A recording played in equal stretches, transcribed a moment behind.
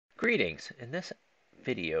Greetings! In this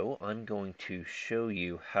video, I'm going to show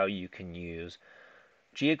you how you can use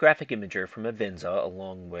Geographic Imager from Avenza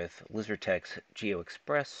along with Lizardtech's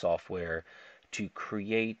GeoExpress software to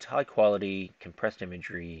create high-quality compressed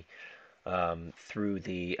imagery through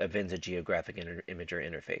the Avenza Geographic Imager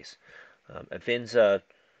interface. Avenza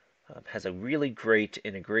has a really great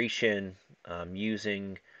integration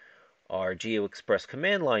using our GeoExpress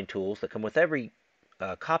command line tools that come with every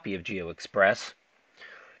copy of GeoExpress.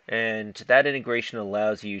 And that integration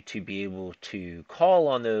allows you to be able to call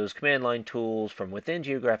on those command line tools from within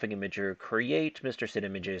Geographic Imager, create MrSID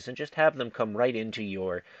images, and just have them come right into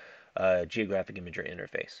your Geographic Imager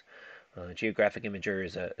interface. Geographic Imager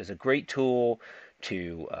is a great tool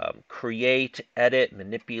to create, edit,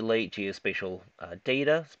 manipulate geospatial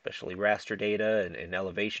data, especially raster data and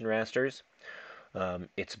elevation rasters.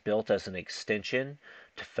 It's built as an extension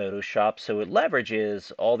to Photoshop, so it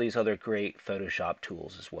leverages all these other great Photoshop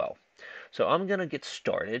tools as well. So I'm going to get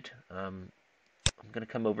started. I'm going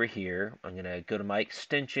to come over here. I'm going to go to my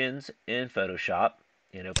extensions in Photoshop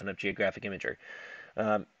and open up Geographic Imager.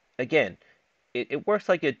 Again, it works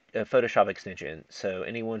like a Photoshop extension, so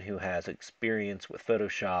anyone who has experience with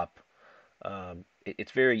Photoshop,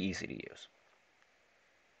 it's very easy to use.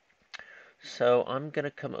 So I'm going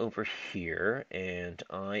to come over here and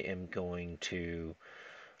I am going to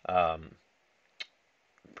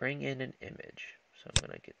bring in an image. So I'm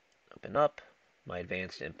going to open up my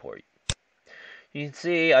advanced import. You can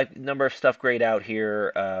see a number of stuff grayed out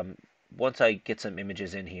here. Once I get some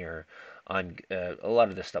images in here, a lot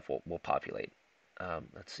of this stuff will populate.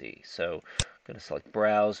 Let's see. So I'm going to select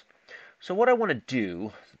Browse. So what I want to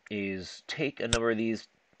do is take a number of these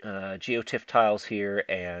GeoTIFF tiles here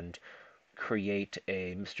and create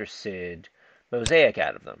a MrSID mosaic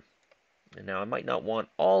out of them. And now I might not want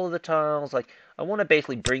all of the tiles. Like I want to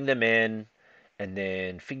basically bring them in and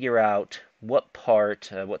then figure out what part,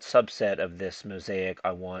 what subset of this mosaic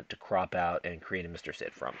I want to crop out and create a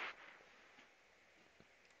MrSID from.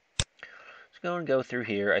 So go and go through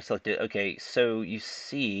here. I selected, okay, so you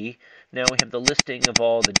see now we have the listing of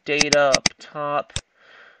all the data up top.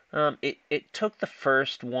 It took the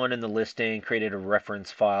first one in the listing, created a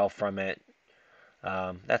reference file from it.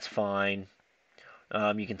 That's fine.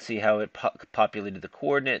 You can see how it populated the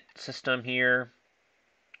coordinate system here.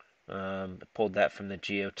 Pulled that from the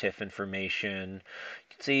GeoTIFF information.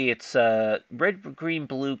 You can see it's red, green,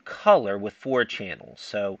 blue color with 4 channels.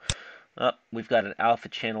 So we've got an alpha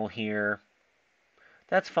channel here.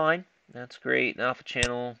 That's fine. That's great. An alpha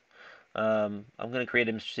channel. I'm going to create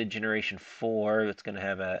a MrSID generation 4. It's going to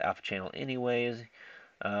have an alpha channel anyways.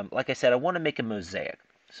 Like I said, I want to make a mosaic.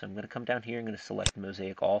 So I'm going to come down here. I'm going to select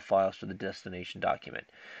Mosaic All Files for the destination document.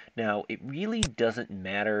 Now, it really doesn't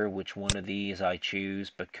matter which one of these I choose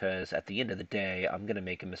because at the end of the day, I'm going to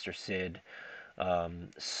make a MrSID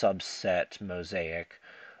subset mosaic.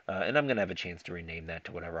 And I'm going to have a chance to rename that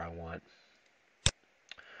to whatever I want.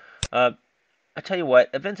 I tell you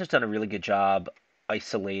what, Avenza's done a really good job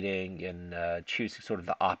isolating and choosing sort of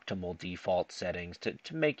the optimal default settings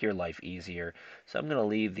to make your life easier. So I'm going to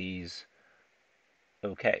leave these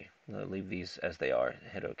okay. I'm going to leave these as they are.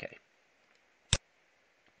 Hit OK.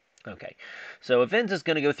 Okay, so Avenza is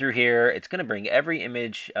going to go through here. It's going to bring every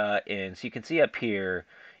image in. So you can see up here,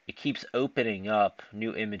 it keeps opening up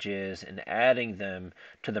new images and adding them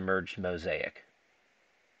to the merged mosaic.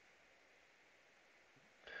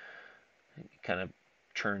 It kind of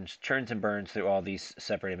churns and burns through all these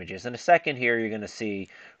separate images. In a second here, you're going to see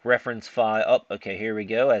reference file. Oh, okay, here we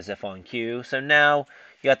go, as if on cue. So now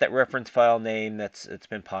you got that reference file name it's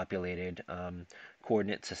been populated.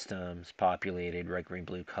 Coordinate systems populated, red, green,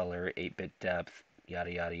 blue color, 8-bit depth,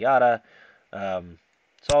 yada, yada, yada.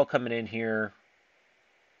 It's all coming in here.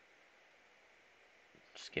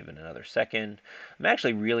 Just give it another second. I'm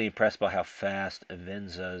actually really impressed by how fast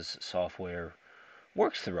Avenza's software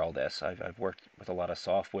works through all this. I've worked with a lot of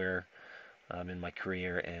software in my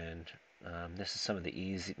career, and this is some of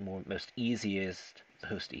the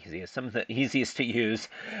some of the easiest to use,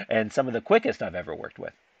 and some of the quickest I've ever worked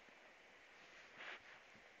with.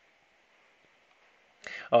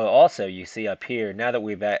 Oh, also, you see up here, now that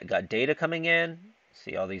we've got data coming in,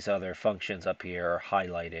 see all these other functions up here are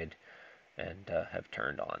highlighted and have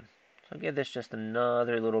turned on. So I'll give this just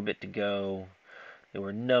another little bit to go. There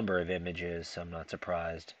were a number of images, so I'm not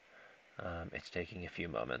surprised. It's taking a few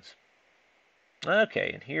moments.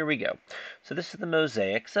 Okay, and here we go. So this is the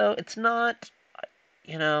mosaic. So it's not,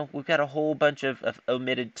 we've got a whole bunch of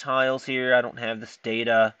omitted tiles here. I don't have this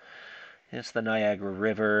data. It's the Niagara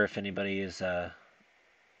River, if anybody is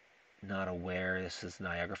not aware. This is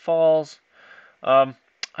Niagara Falls. I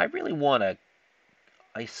really want to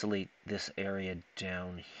isolate this area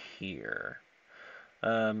down here.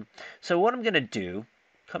 So what I'm going to do,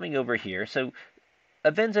 coming over here, so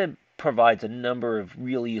Avenza provides a number of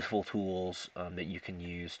really useful tools that you can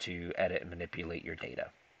use to edit and manipulate your data.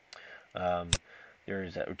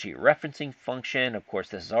 There's a georeferencing function. Of course,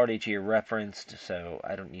 this is already georeferenced, so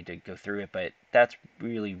I don't need to go through it, but that's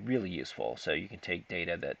really, really useful. So you can take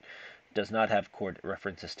data that does not have coordinate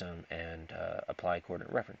reference system and apply a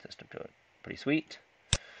coordinate reference system to it. Pretty sweet.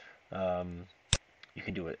 You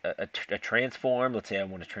can do a transform. Let's say I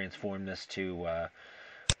want to transform this to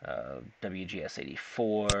WGS84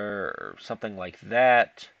 or something like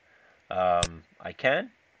that. I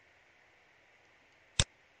can.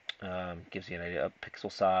 Gives you an idea of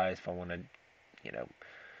pixel size. If I want to,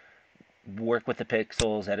 work with the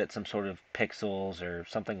pixels, edit some sort of pixels or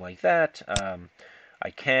something like that,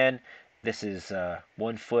 I can. This is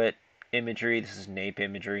 1 foot imagery. This is nape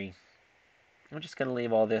imagery. I'm just going to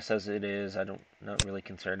leave all this as it is. Not really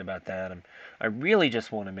concerned about that. I really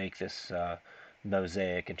just want to make this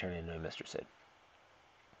mosaic and turn it into a MrSID.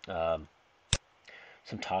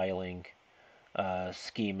 Some tiling,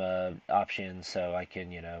 schema options, so I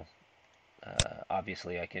can,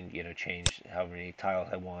 obviously I can, change how many tiles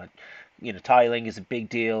I want. Tiling is a big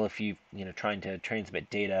deal if trying to transmit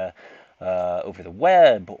data over the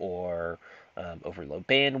web or over low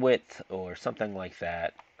bandwidth or something like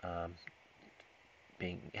that.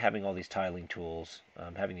 Having these tiling tools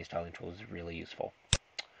is really useful.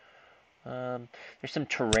 There's some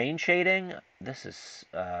terrain shading. This is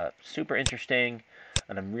super interesting,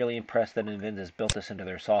 and I'm really impressed that Avenza has built this into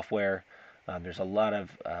their software. There's a lot of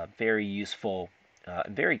very useful,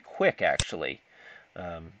 very quick actually,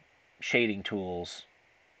 shading tools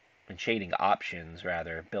and shading options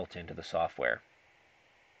rather built into the software.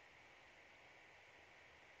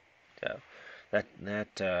 So that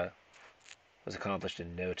was accomplished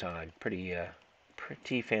in no time. Pretty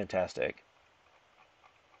fantastic.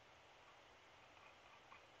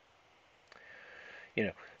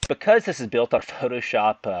 Because this is built on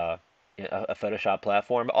Photoshop, a Photoshop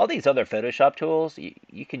platform, all these other Photoshop tools,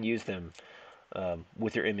 you can use them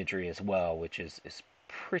with your imagery as well, which is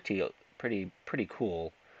pretty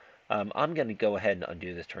cool. I'm going to go ahead and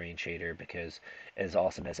undo this terrain shader because, as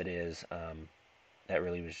awesome as it is, that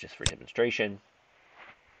really was just for demonstration.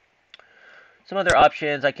 Some other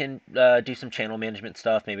options, I can do some channel management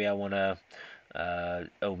stuff. Maybe I want to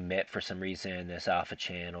omit for some reason this alpha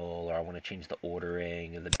channel, or I want to change the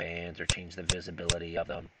ordering of the bands or change the visibility of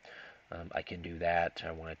them. I can do that.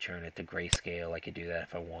 I want to turn it to grayscale. I could do that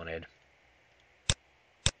if I wanted.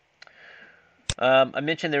 I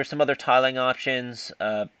mentioned there were some other tiling options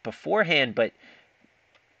beforehand, but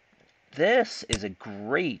this is a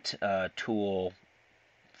great tool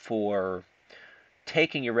for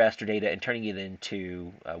taking your raster data and turning it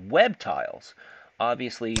into web tiles.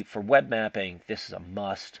 Obviously, for web mapping, this is a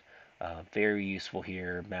must. Very useful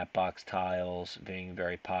here. Mapbox tiles being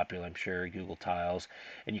very popular, I'm sure. Google Tiles.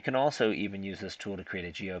 And you can also even use this tool to create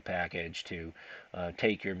a geo package to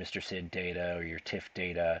take your MrSID data or your TIFF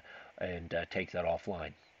data and take that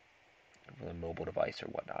offline with a mobile device or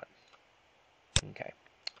whatnot. Okay.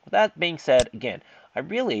 With that being said, again, I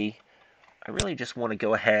really just want to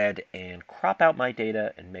go ahead and crop out my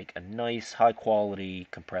data and make a nice, high-quality,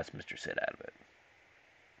 compressed MrSID out of it.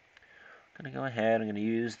 I'm going to go ahead, I'm going to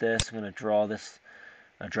use this, I'm going to draw this,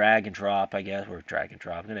 drag and drop, I guess, or drag and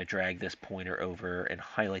drop. I'm going to drag this pointer over and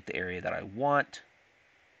highlight the area that I want.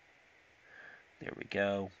 There we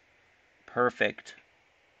go. Perfect.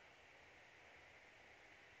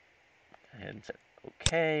 And say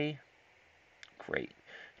OK. Great.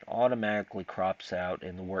 It automatically crops out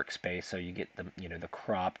in the workspace, so you get the the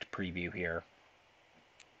cropped preview here.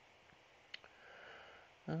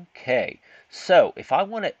 Okay, so if I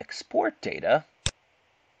want to export data,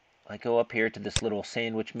 I go up here to this little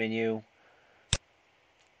sandwich menu,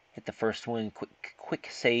 hit the first one, quick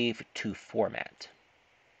save to format.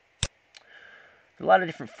 A lot of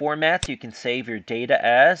different formats you can save your data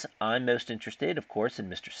as. I'm most interested, of course, in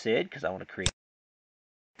MrSID because I want to create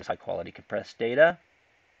this high quality compressed data.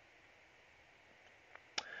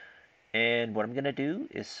 And what I'm going to do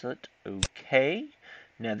is hit OK.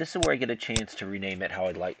 Now this is where I get a chance to rename it how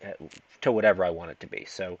I'd like to whatever I want it to be.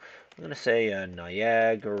 So I'm going to say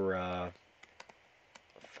Niagara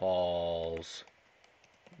Falls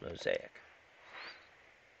Mosaic.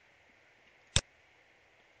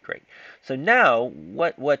 Great. So now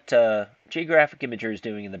what Geographic Imager is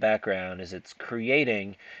doing in the background is it's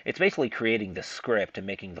basically creating the script and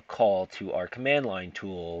making the call to our command line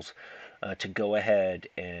tools to go ahead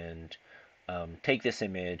and take this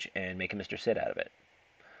image and make a MrSID out of it.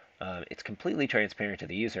 It's completely transparent to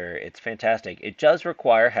the user. It's fantastic. It does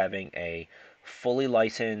require having a fully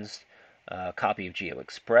licensed copy of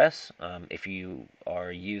GeoExpress. If you are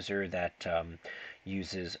a user that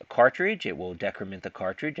uses a cartridge, it will decrement the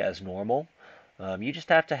cartridge as normal. You just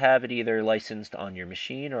have to have it either licensed on your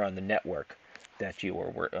machine or on the network that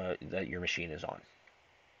that your machine is on.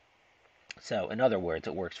 So, in other words,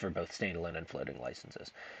 it works for both standalone and floating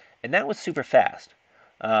licenses. And that was super fast.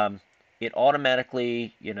 It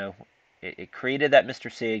automatically, it created that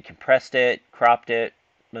MrSID, compressed it, cropped it,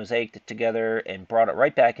 mosaiced it together, and brought it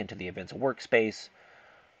right back into the Avenza workspace.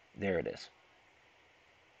 There it is.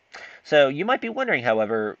 So you might be wondering,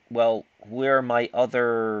 however, well, where are my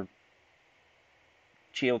other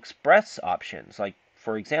GeoExpress options? Like,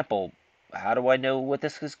 for example, how do I know what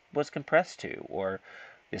was compressed to? Or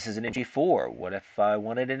this is an MG4. What if I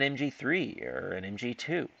wanted an MG3 or an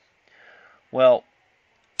MG2? Well,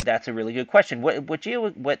 that's a really good question. What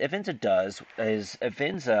Avenza does is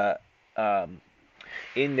Avenza,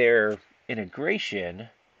 in their integration,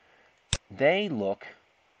 they look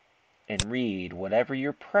and read whatever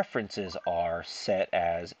your preferences are set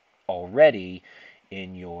as already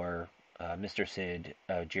in your MrSID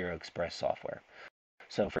GeoExpress software.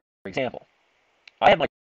 So, for example, I have my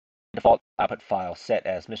default output file set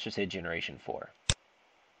as MrSID Generation 4.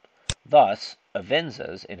 Thus,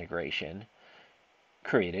 Avenza's integration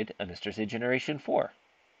created a MrSID Generation 4.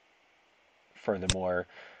 Furthermore,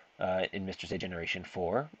 in MrSID Generation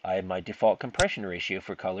 4, I have my default compression ratio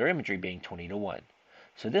for color imagery being 20:1.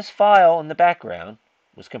 So this file in the background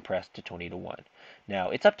was compressed to 20:1. Now,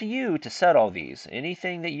 it's up to you to set all these.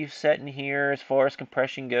 Anything that you've set in here as far as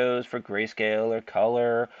compression goes for grayscale or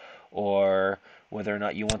color, or whether or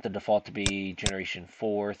not you want the default to be Generation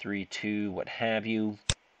 4, 3, 2, what have you.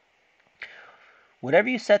 Whatever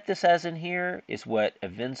you set this as in here is what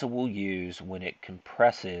Avenza will use when it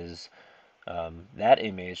compresses that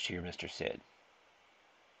image to your MrSID.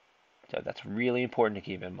 So that's really important to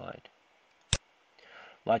keep in mind.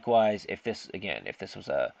 Likewise, if this was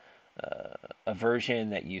a version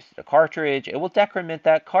that used a cartridge, it will decrement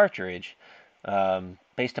that cartridge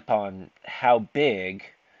based upon how big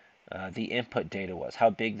the input data was,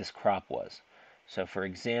 how big this crop was. So, for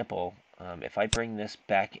example, if I bring this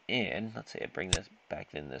back in, let's say I bring this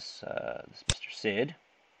back in this MrSID,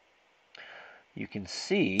 you can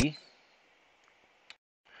see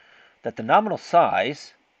that the nominal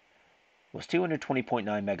size was 220.9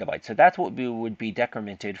 megabytes. So that's what would be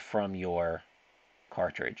decremented from your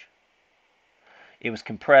cartridge. It was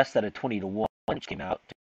compressed at a 20:1, which came out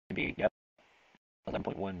to be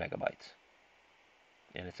 11.1 megabytes.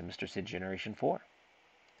 And it's a MrSID Generation 4.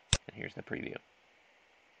 And here's the preview.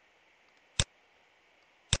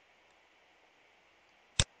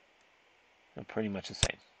 And pretty much the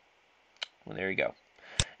same. Well, there you go.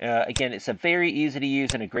 Again, it's a very easy to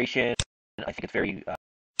use integration. I think it's very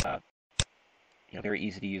very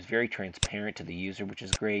easy to use, very transparent to the user, which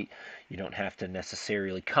is great. You don't have to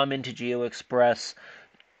necessarily come into GeoExpress,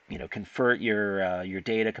 convert your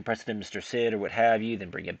data, compress it in MrSID or what have you, then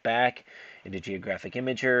bring it back into Geographic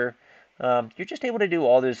Imager. You're just able to do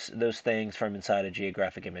all those things from inside a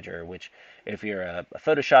Geographic Imager, which if you're a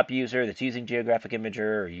Photoshop user that's using Geographic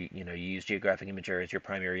Imager, or you use Geographic Imager as your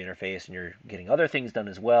primary interface and you're getting other things done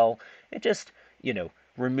as well, it just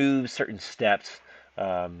removes certain steps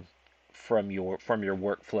from your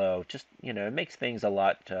workflow. Just it makes things a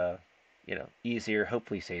lot easier.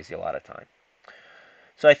 Hopefully saves you a lot of time.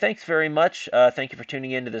 So thanks very much. Thank you for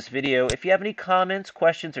tuning into this video. If you have any comments,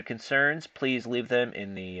 questions, or concerns, please leave them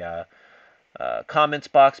in the comments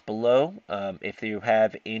box below. If you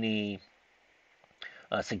have any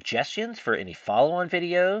suggestions for any follow-on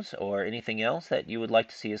videos or anything else that you would like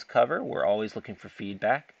to see us cover, we're always looking for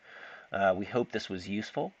feedback. We hope this was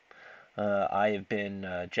useful. I have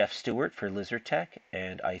been Jeff Stewart for Lizard Tech,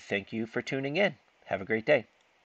 and I thank you for tuning in. Have a great day.